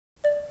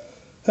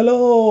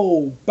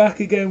Hello, back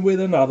again with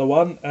another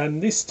one,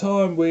 and this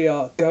time we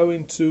are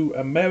going to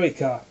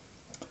America.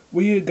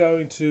 We are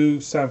going to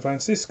San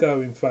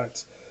Francisco, in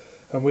fact,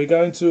 and we're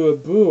going to a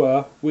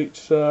brewer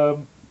which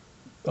I've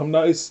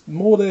noticed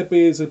more of their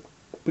beers are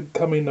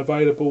becoming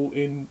available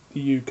in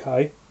the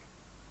UK,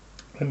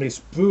 and this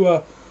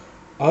brewer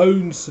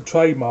owns the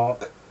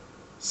trademark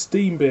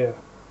Steam Beer.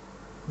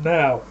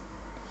 Now,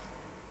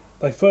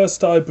 they first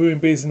started brewing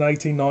beers in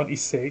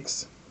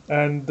 1896,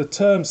 and the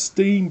term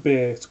steam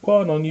beer is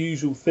quite an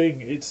unusual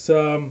thing. It's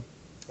a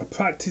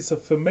practice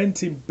of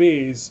fermenting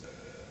beers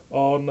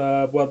on,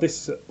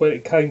 this is where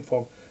it came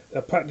from,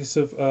 a practice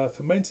of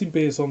fermenting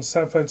beers on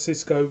San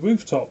Francisco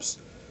rooftops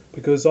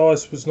because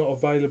ice was not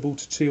available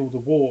to chill the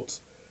wort.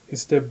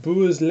 Instead,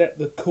 brewers let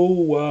the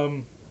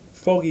cool,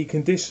 foggy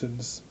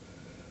conditions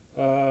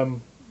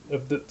of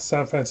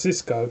San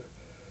Francisco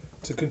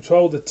to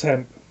control the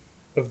temp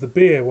of the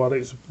beer while it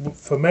was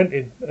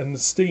fermenting, and the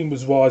steam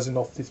was rising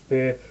off this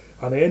beer,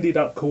 and they ended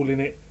up calling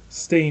it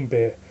steam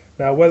beer.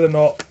 Now, whether or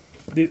not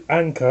the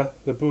Anchor,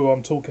 the brewer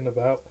I'm talking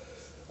about,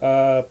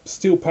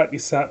 still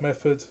practice that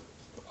method,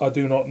 I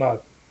do not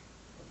know.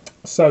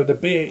 So the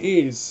beer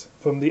is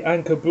from the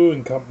Anchor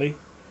Brewing Company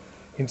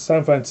in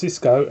San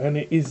Francisco, and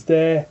it is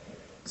their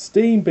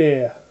steam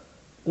beer.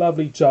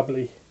 Lovely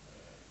jubbly,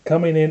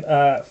 coming in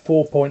at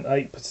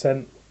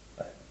 4.8%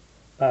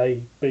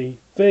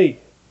 ABV.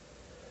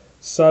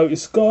 So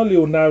it's got a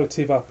little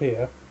narrative up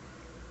here.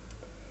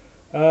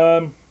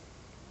 Well,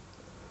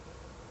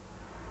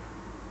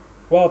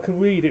 I can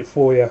read it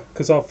for you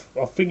because I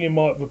think it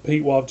might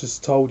repeat what I've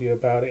just told you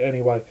about it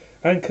anyway.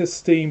 Anchor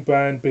Steam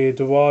brand beer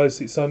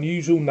derives its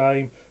unusual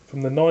name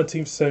from the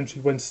 19th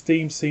century, when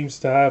steam seems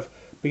to have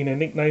been a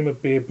nickname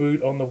of beer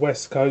brewed on the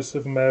west coast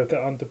of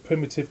America under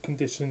primitive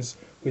conditions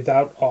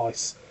without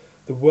ice.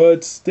 The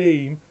word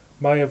steam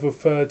may have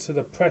referred to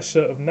the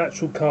pressure of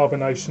natural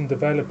carbonation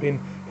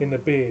developing in the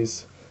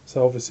beers.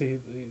 So obviously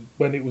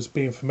when it was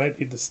being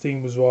fermented, the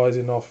steam was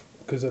rising off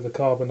because of the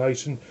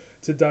carbonation.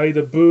 Today,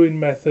 the brewing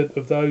method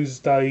of those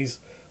days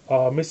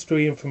are a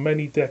mystery, and for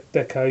many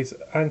decades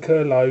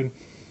Anchor alone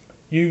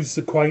used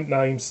the quaint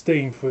name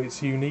steam for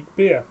its unique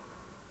beer.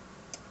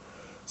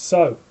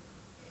 So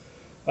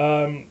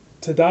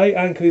today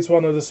Anchor is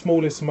one of the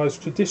smallest and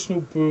most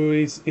traditional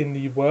breweries in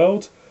the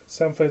world.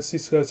 San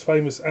Francisco's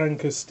famous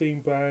Anchor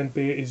Steam brand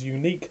beer is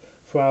unique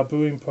for our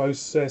brewing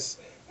process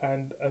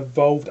and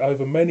evolved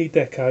over many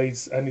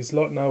decades and is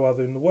like no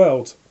other in the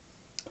world.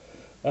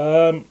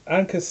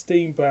 Anchor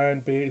Steam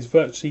brand beer is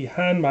virtually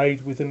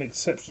handmade with an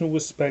exceptional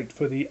respect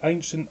for the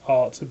ancient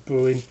art of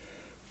brewing.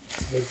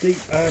 The deep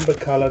amber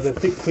colour, the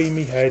thick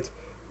creamy head,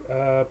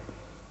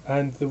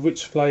 and the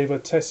rich flavour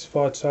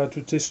testify to our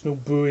traditional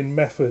brewing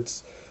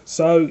methods.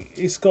 So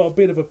it's got a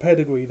bit of a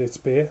pedigree, this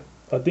beer.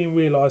 I didn't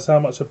realise how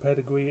much a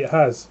pedigree it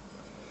has.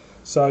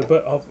 So,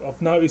 but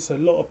I've noticed a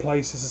lot of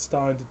places are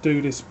starting to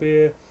do this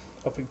beer.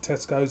 I think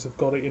Tesco's have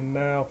got it in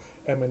now.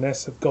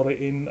 M&S have got it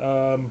in,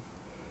 and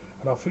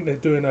I think they're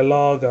doing a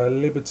lager,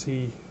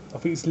 Liberty. I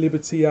think it's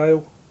Liberty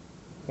Ale.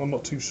 I'm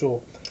not too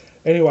sure.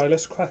 Anyway,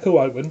 let's crack her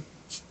open.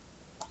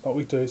 What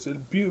we do is a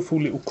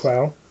beautiful little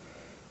crown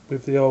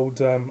with the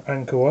old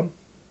Anchor on.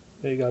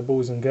 There you go,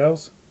 boys and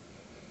girls.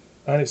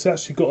 And it's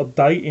actually got a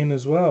date in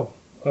as well.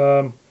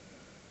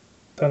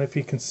 Don't know if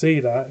you can see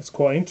that. It's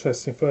quite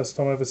interesting. First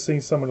time I've ever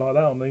seen something like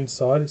that on the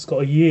inside. It's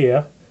got a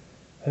year,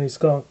 and it's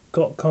got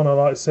kind of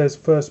like, it says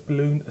first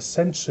balloon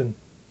ascension.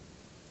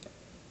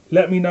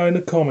 Let me know in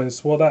the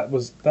comments what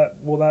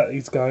that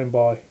is going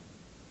by.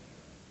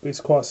 But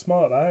it's quite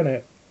smart, that, isn't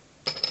it?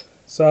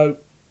 So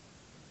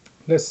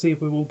let's see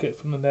if we will get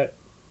from the net.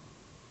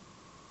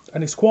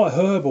 And it's quite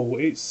herbal.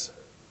 It's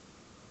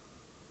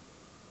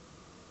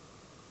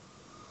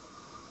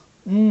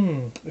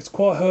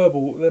quite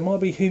herbal. There might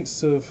be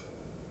hints of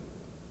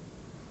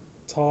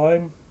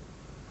thyme,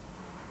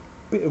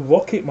 bit of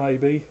rocket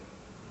maybe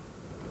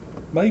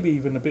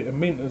even a bit of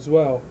mint as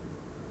well.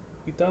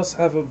 It does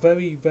have a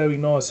very, very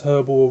nice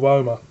herbal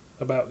aroma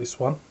about this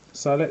one.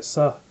 So let's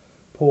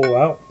pour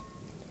out.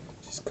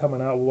 She's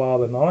coming out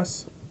rather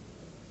nice.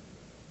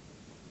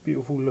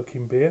 Beautiful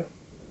looking beer.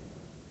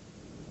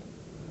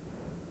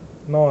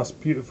 Nice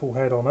beautiful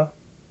head on her.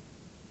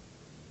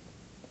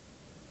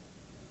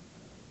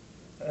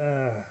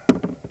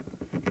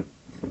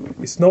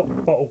 It's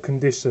not bottle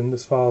conditioned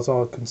as far as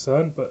I'm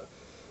concerned, but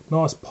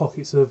nice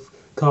pockets of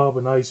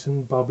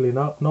carbonation bubbling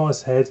up.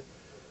 Nice head.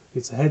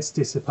 Its head's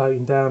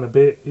dissipating down a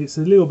bit. It's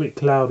a little bit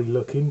cloudy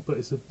looking, but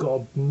it's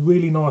got a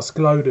really nice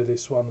glow to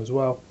this one as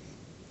well.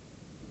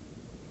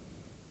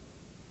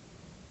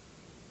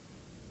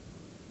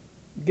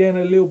 Again,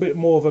 a little bit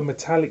more of a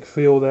metallic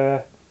feel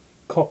there,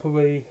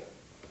 coppery.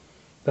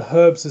 The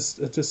herbs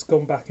have just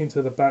gone back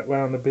into the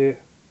background a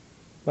bit.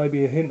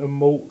 Maybe a hint of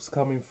malt's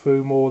coming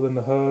through more than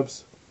the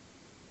herbs,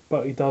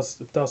 but it does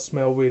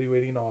smell really,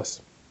 really nice.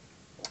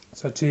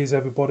 So cheers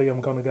everybody, I'm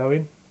going to go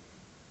in.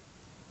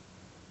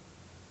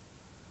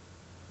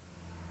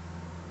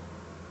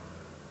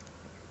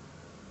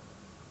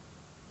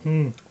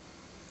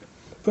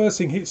 First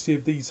thing hits you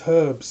of these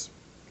herbs.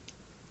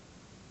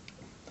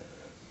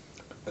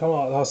 Come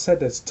on, like I said,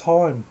 there's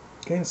time.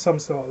 Getting some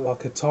sort of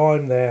like a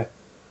time there.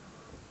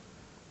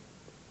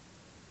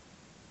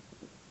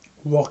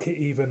 Rocket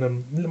even,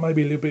 and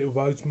maybe a little bit of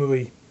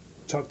rosemary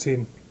chucked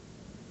in.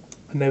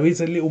 And there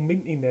is a little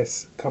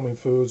mintiness coming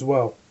through as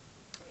well.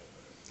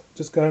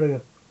 Just going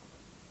to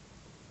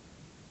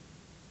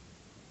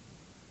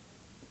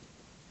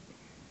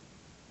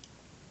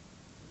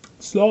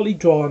slightly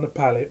dry on the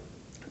palate,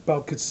 but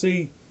I could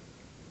see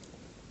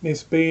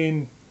this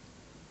being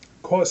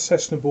quite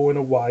sessionable in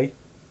a way.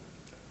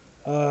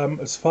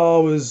 As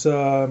far as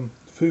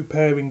food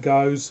pairing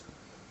goes,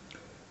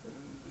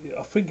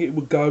 I think it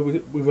would go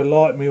with a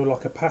light meal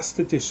like a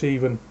pasta dish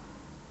even.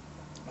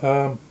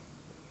 Um,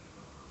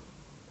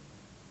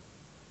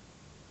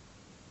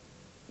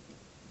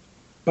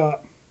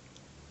 but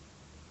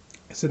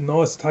it's a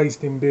nice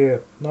tasting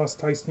beer. Nice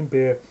tasting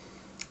beer.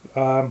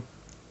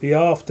 The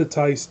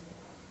aftertaste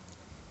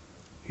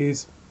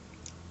is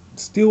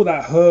still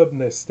that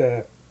herbness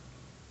there.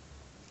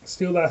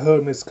 Still that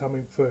herbness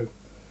coming through.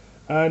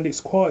 And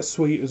it's quite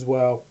sweet as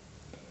well.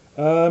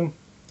 It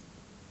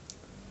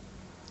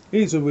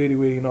is a really,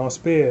 really nice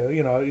beer.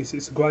 You know,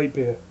 it's a great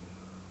beer.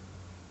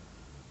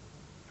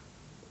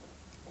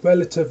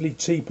 Relatively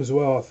cheap as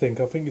well, I think.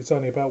 I think it's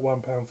only about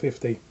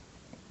 £1.50.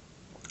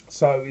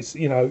 So it's,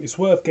 you know, it's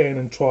worth getting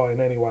and trying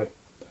anyway.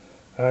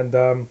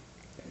 And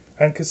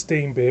Anchor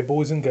Steam beer,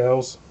 boys and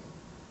girls.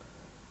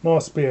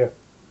 Nice beer.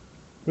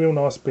 Real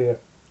nice beer.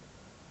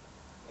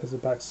 There's the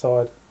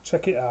backside.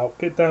 Check it out.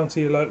 Get down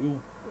to your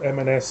local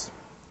M&S.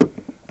 I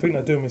think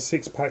they're doing with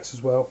 6-packs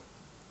as well.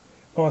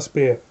 Nice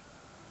beer.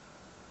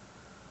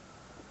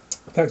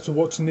 Thanks for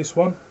watching this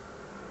one.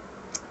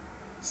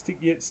 Stick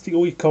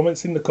all your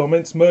comments in the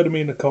comments. Murder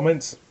me in the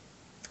comments.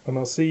 And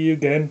I'll see you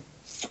again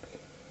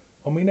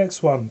on my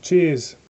next one. Cheers.